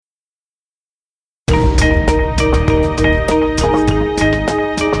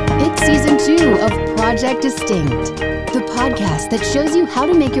Project Distinct, the podcast that shows you how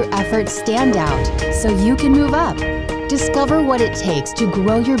to make your efforts stand out so you can move up. Discover what it takes to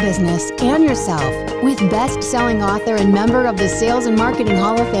grow your business and yourself with best-selling author and member of the Sales and Marketing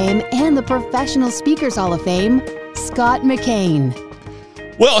Hall of Fame and the Professional Speakers Hall of Fame, Scott McKain.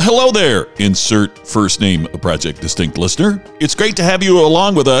 Well, hello there, insert first name Project Distinct listener. It's great to have you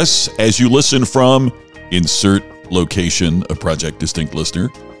along with us as you listen from insert location a Project Distinct listener.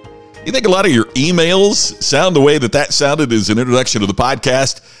 You think a lot of your emails sound the way that sounded as an introduction to the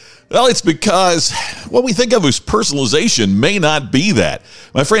podcast? Well, it's because what we think of as personalization may not be that.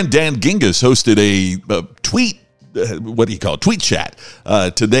 My friend Dan Gingiss hosted a tweet chat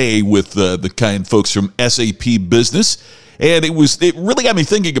today with the kind folks from SAP Business. And it really got me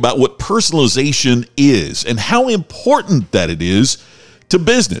thinking about what personalization is and how important that it is to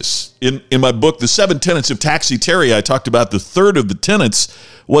business. In my book, The 7 Tenets of Taxi Terry, I talked about the third of the tenets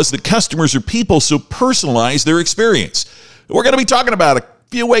was that customers are people, so personalize their experience. We're going to be talking about a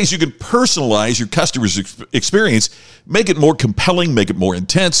few ways you can personalize your customer's experience, make it more compelling, make it more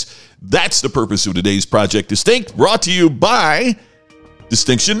intense. That's the purpose of today's Project Distinct, brought to you by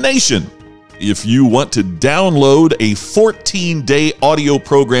Distinction Nation. If you want to download a 14-day audio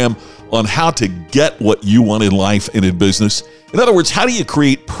program on how to get what you want in life and in business, in other words, how do you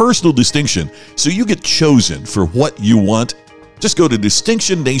create personal distinction so you get chosen for what you want? Just go to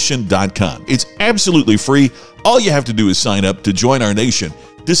distinctionnation.com. It's absolutely free. All you have to do is sign up to join our nation.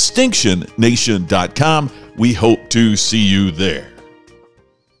 distinctionnation.com. We hope to see you there.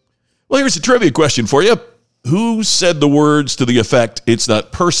 Well, here's a trivia question for you. Who said the words to the effect, "It's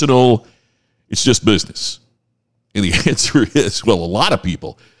not personal, it's just business"? And the answer is, well, a lot of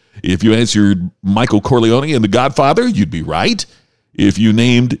people. If you answered Michael Corleone in The Godfather, you'd be right. If you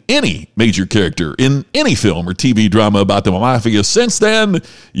named any major character in any film or TV drama about the mafia since then,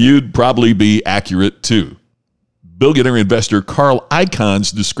 you'd probably be accurate too. Billionaire investor Carl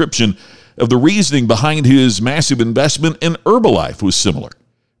Icahn's description of the reasoning behind his massive investment in Herbalife was similar.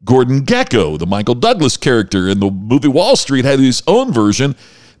 Gordon Gekko, the Michael Douglas character in the movie Wall Street, had his own version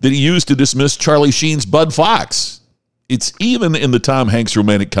that he used to dismiss Charlie Sheen's Bud Fox. It's even in the Tom Hanks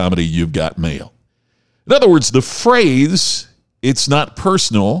romantic comedy You've Got Mail. In other words, the phrase, "It's not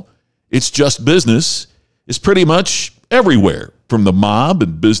personal, it's just business," is pretty much everywhere, from the mob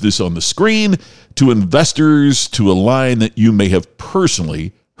and business on the screen to investors to a line that you may have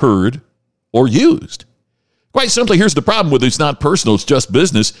personally heard or used. Quite simply, here's the problem with "it's not personal, it's just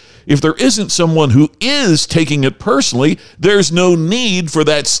business." If there isn't someone who is taking it personally, there's no need for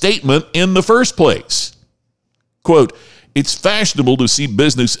that statement in the first place. Quote, "It's fashionable to see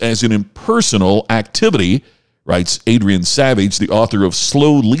business as an impersonal activity," writes Adrian Savage, the author of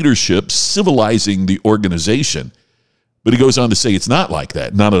Slow Leadership, Civilizing the Organization. But he goes on to say it's not like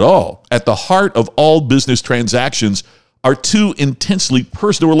that, not at all. At the heart of all business transactions are two intensely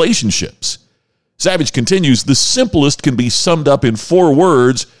personal relationships. Savage continues, "The simplest can be summed up in 4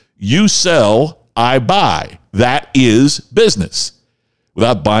 words. You sell, I buy. That is business.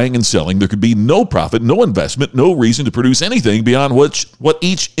 Without buying and selling, there could be no profit, no investment, no reason to produce anything beyond what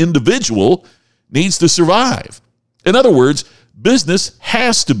each individual needs to survive." In other words, business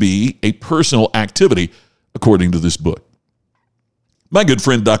has to be a personal activity, according to this book. My good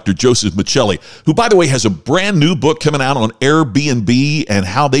friend, Dr. Joseph Michelli, who, by the way, has a brand new book coming out on Airbnb and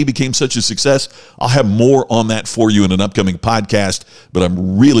how they became such a success. I'll have more on that for you in an upcoming podcast, but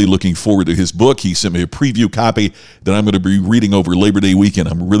I'm really looking forward to his book. He sent me a preview copy that I'm going to be reading over Labor Day weekend.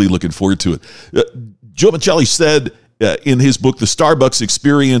 I'm really looking forward to it. Joe Michelli said in his book, The Starbucks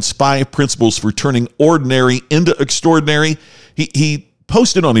Experience, 5 Principles for Turning Ordinary into Extraordinary, he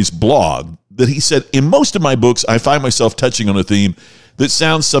posted on his blog that he said, "In most of my books, I find myself touching on a theme that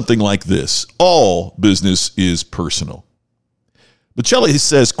sounds something like this: all business is personal." Michelli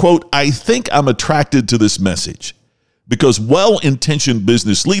says, quote, "I think I'm attracted to this message because well-intentioned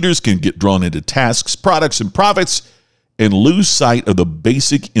business leaders can get drawn into tasks, products, and profits and lose sight of the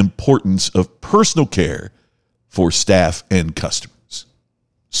basic importance of personal care for staff and customers."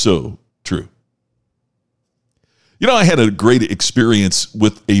 So true. You know, I had a great experience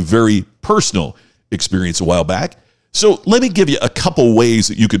with a very personal experience a while back. So let me give you a couple ways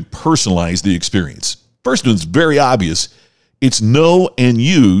that you can personalize the experience. First one's very obvious. It's know and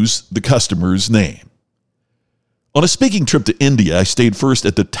use the customer's name. On a speaking trip to India, I stayed first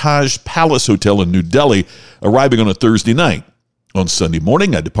at the Taj Palace Hotel in New Delhi, arriving on a Thursday night. On Sunday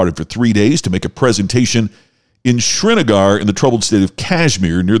morning, I departed for 3 days to make a presentation in Srinagar in the troubled state of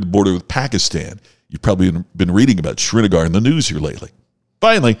Kashmir near the border with Pakistan. You've probably been reading about Srinagar in the news here lately.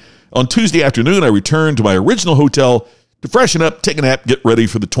 Finally, on Tuesday afternoon, I returned to my original hotel to freshen up, take a nap, get ready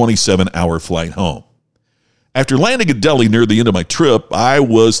for the 27-hour flight home. After landing at Delhi near the end of my trip, I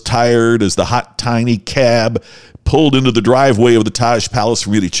was tired as the hot, tiny cab pulled into the driveway of the Taj Palace for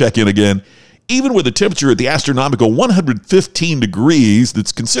me to check in again. Even with a temperature at the astronomical 115 degrees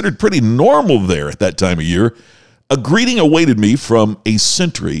that's considered pretty normal there at that time of year, a greeting awaited me from a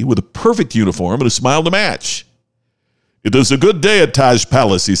sentry with a perfect uniform and a smile to match. "It is a good day at Taj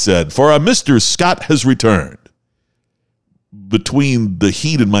Palace," he said, "for our Mr. Scott has returned." Between the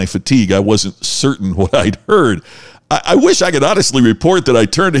heat and my fatigue, I wasn't certain what I'd heard. I wish I could honestly report that I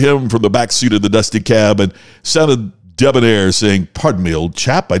turned to him from the back seat of the dusty cab and sounded debonair, saying, "Pardon me, old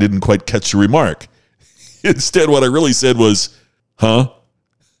chap, I didn't quite catch your remark." Instead, what I really said was, "Huh?"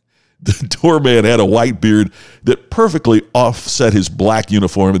 The doorman had a white beard that perfectly offset his black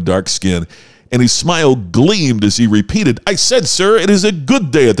uniform and dark skin, and his smile gleamed as he repeated, "I said, sir, it is a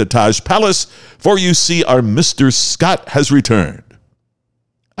good day at the Taj Palace, for you see our Mr. Scott has returned."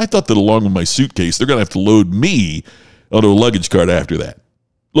 I thought that along with my suitcase, they're going to have to load me onto a luggage cart after that.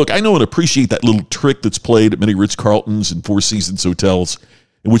 Look, I know and appreciate that little trick that's played at many Ritz-Carltons and Four Seasons hotels,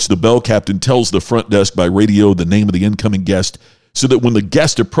 in which the bell captain tells the front desk by radio the name of the incoming guest, so that when the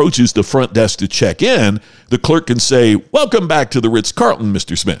guest approaches the front desk to check in, the clerk can say, "Welcome back to the Ritz-Carlton,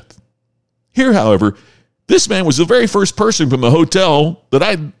 Mr. Smith." Here, however, this man was the very first person from the hotel that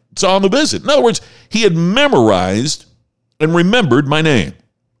I saw on the visit. In other words, he had memorized and remembered my name.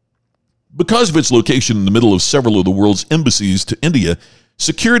 Because of its location in the middle of several of the world's embassies to India,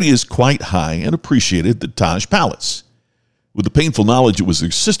 security is quite high and appreciated at the Taj Palace. With the painful knowledge it was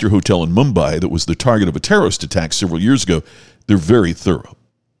their sister hotel in Mumbai that was the target of a terrorist attack several years ago, they're very thorough.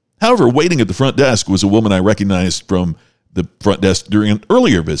 However, waiting at the front desk was a woman I recognized from the front desk during an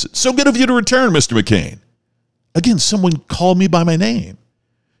earlier visit. "So good of you to return, Mr. McCain." Again, someone called me by my name.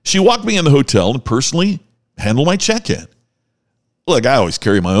 She walked me in the hotel and personally handled my check-in. Look, I always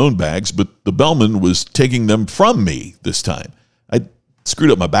carry my own bags, but the bellman was taking them from me this time. I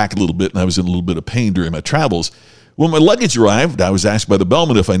screwed up my back a little bit, and I was in a little bit of pain during my travels. When my luggage arrived, I was asked by the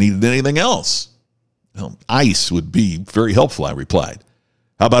bellman if I needed anything else. "Well, ice would be very helpful," I replied.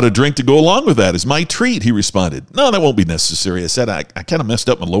 "How about a drink to go along with that as my treat?" he responded. "No, that won't be necessary." I said, I kind of messed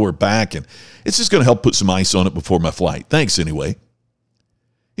up my lower back, and it's just going to help put some ice on it before my flight. Thanks anyway.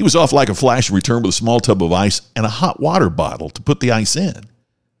 He was off like a flash and returned with a small tub of ice and a hot water bottle to put the ice in.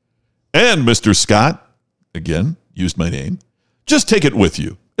 "And Mr. Scott," again, used my name, "just take it with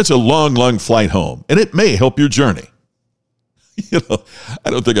you. It's a long, long flight home, and it may help your journey." I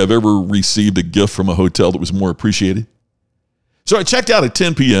don't think I've ever received a gift from a hotel that was more appreciated. So I checked out at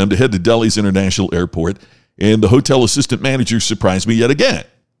 10 p.m. to head to Delhi's International Airport, and the hotel assistant manager surprised me yet again.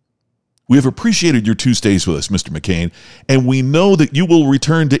 "We have appreciated your 2 stays with us, Mr. McCain, and we know that you will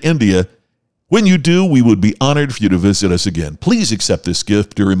return to India. When you do, we would be honored for you to visit us again. Please accept this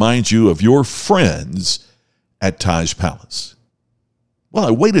gift to remind you of your friends at Taj Palace." Well,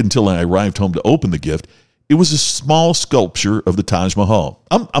 I waited until I arrived home to open the gift. It was a small sculpture of the Taj Mahal.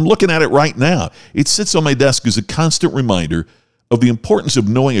 I'm looking at it right now. It sits on my desk as a constant reminder of the importance of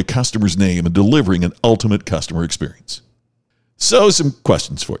knowing a customer's name and delivering an ultimate customer experience. So, some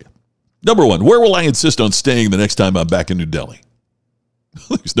questions for you. Number one, where will I insist on staying the next time I'm back in New Delhi?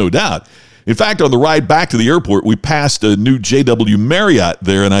 There's no doubt. In fact, on the ride back to the airport, we passed a new JW Marriott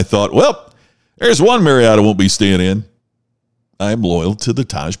there, and I thought, well, there's one Marriott I won't be staying in. I'm loyal to the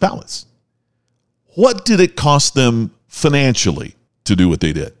Taj Palace. What did it cost them financially to do what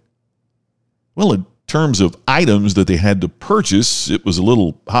they did? Well, in terms of items that they had to purchase, it was a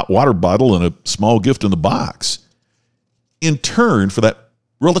little hot water bottle and a small gift in the box. In turn, for that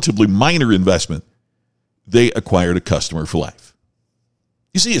relatively minor investment, they acquired a customer for life.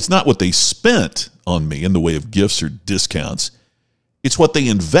 You see, it's not what they spent on me in the way of gifts or discounts. It's what they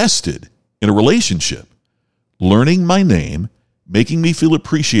invested in a relationship. Learning my name, making me feel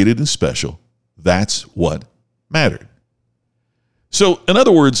appreciated and special, that's what mattered. So, in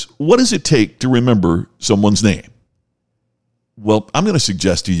other words, what does it take to remember someone's name? Well, I'm going to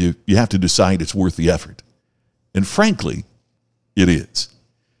suggest to you, you have to decide it's worth the effort. And frankly, it is.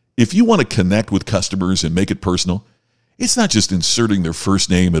 If you want to connect with customers and make it personal, it's not just inserting their first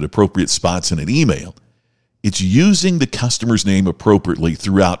name at appropriate spots in an email. It's using the customer's name appropriately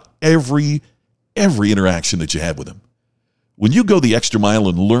throughout every interaction that you have with them. When you go the extra mile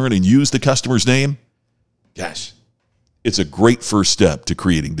and learn and use the customer's name, gosh, it's a great first step to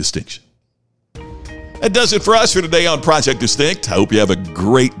creating distinction. That does it for us for today on Project Distinct. I hope you have a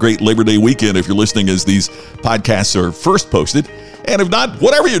great Labor Day weekend if you're listening as these podcasts are first posted. And if not,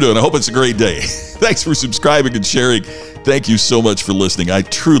 whatever you're doing, I hope it's a great day. Thanks for subscribing and sharing. Thank you so much for listening. I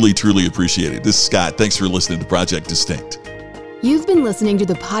truly appreciate it. This is Scott. Thanks for listening to Project Distinct. You've been listening to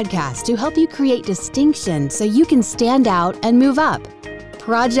the podcast to help you create distinction so you can stand out and move up.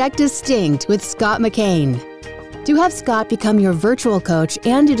 Project Distinct with Scott McKain. To have Scott become your virtual coach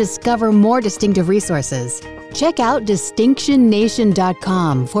and to discover more distinctive resources, check out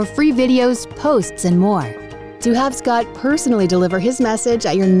DistinctionNation.com for free videos, posts, and more. To have Scott personally deliver his message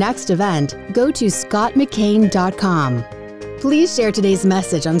at your next event, go to scottmckain.com. Please share today's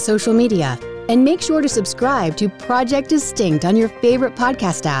message on social media and make sure to subscribe to Project Distinct on your favorite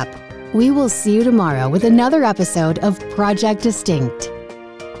podcast app. We will see you tomorrow with another episode of Project Distinct.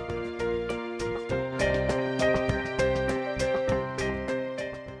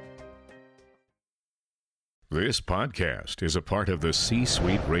 This podcast is a part of the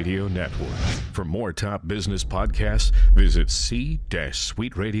C-Suite Radio Network. For more top business podcasts, visit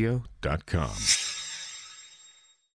c-suiteradio.com.